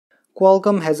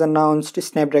Qualcomm has announced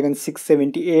Snapdragon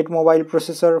 678 mobile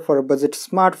processor for a budget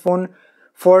smartphone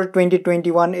for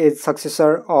 2021 as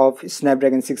successor of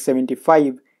Snapdragon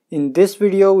 675. In this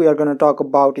video, we are going to talk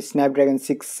about Snapdragon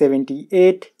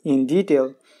 678 in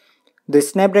detail. The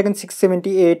Snapdragon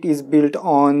 678 is built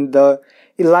on the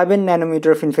 11nm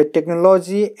FinFET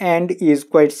technology and is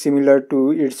quite similar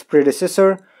to its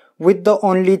predecessor, with the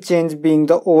only change being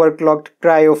the overclocked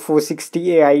Cryo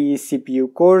 460 AIE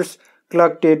CPU cores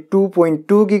clocked at 2.2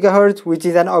 GHz, which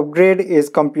is an upgrade as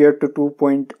compared to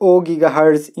 2.0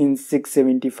 GHz in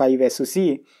 675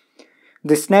 SoC.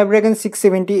 The Snapdragon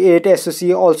 678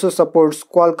 SoC also supports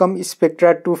Qualcomm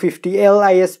Spectra 250L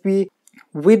ISP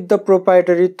with the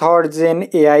proprietary 3rd Gen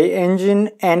AI engine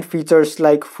and features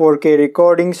like 4K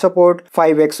recording support,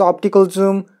 5x optical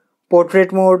zoom,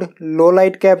 portrait mode, low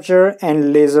light capture,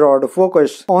 and laser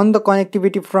autofocus. On the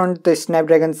connectivity front, the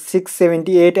Snapdragon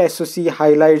 678 SoC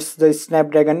highlights the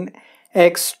Snapdragon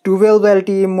X12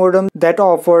 LTE modem that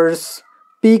offers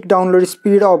peak download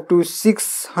speed up to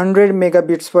 600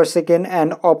 megabits per second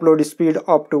and upload speed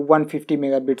up to 150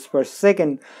 megabits per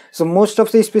second. So most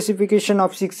of the specification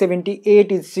of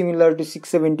 678 is similar to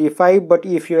 675, but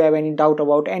if you have any doubt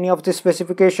about any of the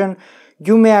specification,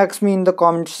 you may ask me in the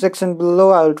comment section below.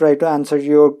 I'll try to answer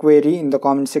your query in the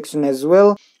comment section as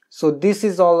well. So this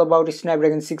is all about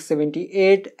Snapdragon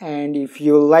 678, and if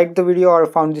you liked the video or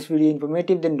found this video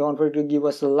informative, then don't forget to give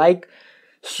us a like,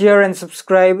 share and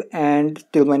subscribe, and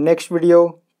till my next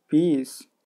video, peace.